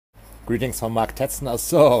Greetings from Mark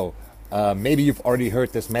Tetzner. Maybe you've already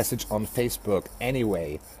heard this message on Facebook.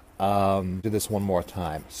 Anyway, do this one more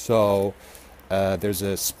time. There's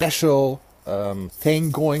a special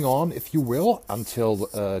thing going on, if you will, until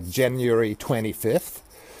January 25th.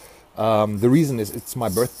 The reason is it's my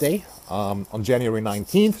birthday on January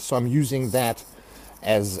 19th, so I'm using that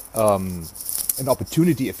as an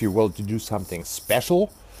opportunity, if you will, to do something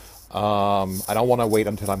special. I don't want to wait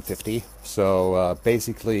until I'm 50.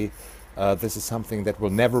 This is something that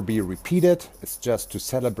will never be repeated. It's just to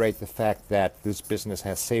celebrate the fact that this business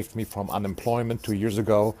has saved me from unemployment 2 years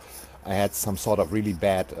ago. I had some sort of really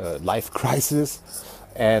bad life crisis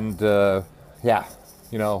and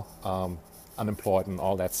unemployed and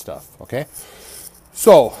all that stuff. Okay.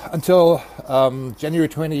 So until January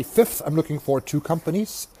 25th, I'm looking for 2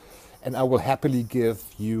 companies. And I will happily give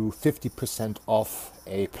you 50% off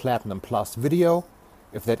a Platinum Plus video.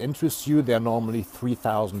 If that interests you, they're normally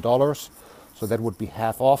 $3,000. So that would be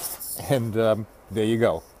half off. And there you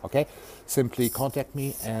go. Okay? Simply contact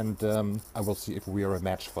me and I will see if we are a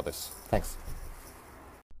match for this. Thanks.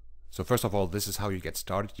 So first of all, this is how you get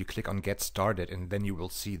started. You click on Get Started and then you will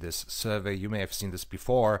see this survey. You may have seen this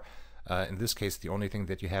before. In this case, the only thing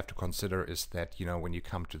that you have to consider is that, when you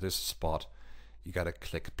come to this spot, you gotta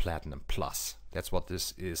click Platinum Plus. That's what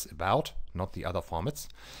this is about, not the other formats.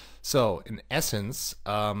 So in essence,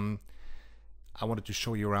 I wanted to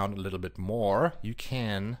show you around a little bit more. You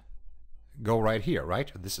can go right here,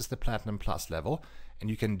 right? This is the Platinum Plus level, and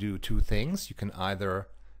you can do 2 things. You can either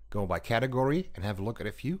go by category and have a look at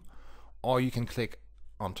a few, or you can click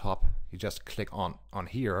on top. You just click on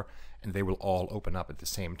here, and they will all open up at the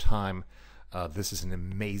same time. This is an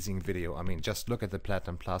amazing video. I mean, just look at the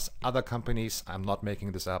Platinum Plus. Other companies, I'm not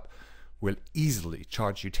making this up, will easily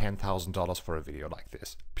charge you $10,000 for a video like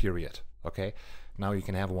this, period. Okay, now you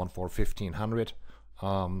can have one for $1,500.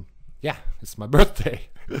 Yeah, it's my birthday,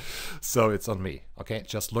 so it's on me. Okay,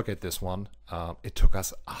 just look at this one. It took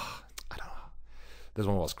us, I don't know, this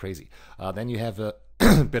one was crazy. Then you have a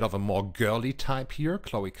bit of a more girly type here,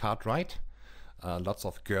 Chloe Cartwright. Lots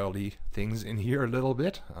of girly things in here a little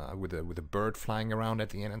bit, with a bird flying around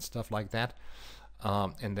at the end and stuff like that.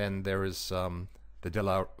 And then there is the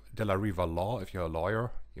Della Riva Law. If you're a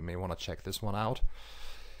lawyer, you may want to check this one out.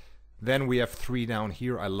 Then we have 3 down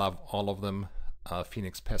here. I love all of them.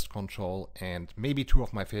 Phoenix Pest Control, and maybe 2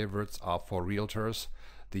 of my favorites are for realtors,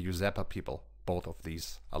 the Uzappa people. Both of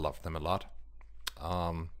these, I love them a lot.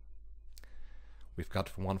 We've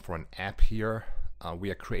got one for an app here. We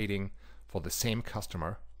are creating for the same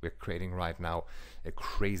customer. We're creating right now a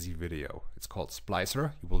crazy video. It's called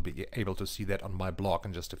Splicer. You will be able to see that on my blog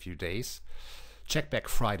in just a few days. Check back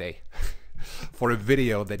Friday for a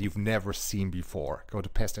video that you've never seen before. Go to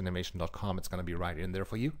pestanimation.com. It's going to be right in there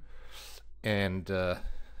for you. And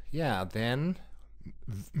then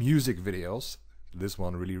music videos. This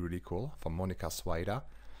one really, really cool, from Monica Swider.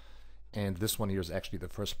 And this one here is actually the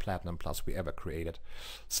first Platinum Plus we ever created.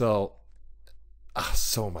 So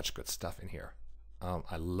much good stuff in here.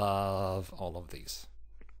 I love all of these.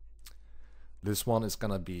 This one is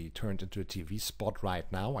gonna be turned into a TV spot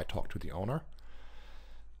right now. I talked to the owner.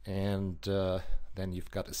 And then you've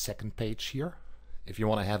got a second page here. If you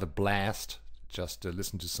want to have a blast, just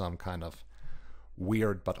listen to some kind of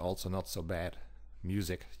weird but also not so bad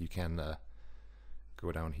music, you can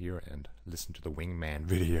go down here and listen to the Wingman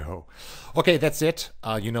video. Okay, that's it.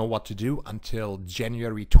 You know what to do until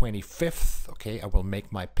January 25th. Okay, I will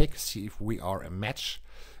make my pick, see if we are a match.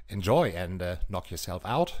 Enjoy and knock yourself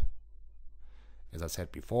out. As I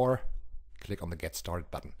said before, click on the Get Started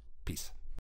button. Peace.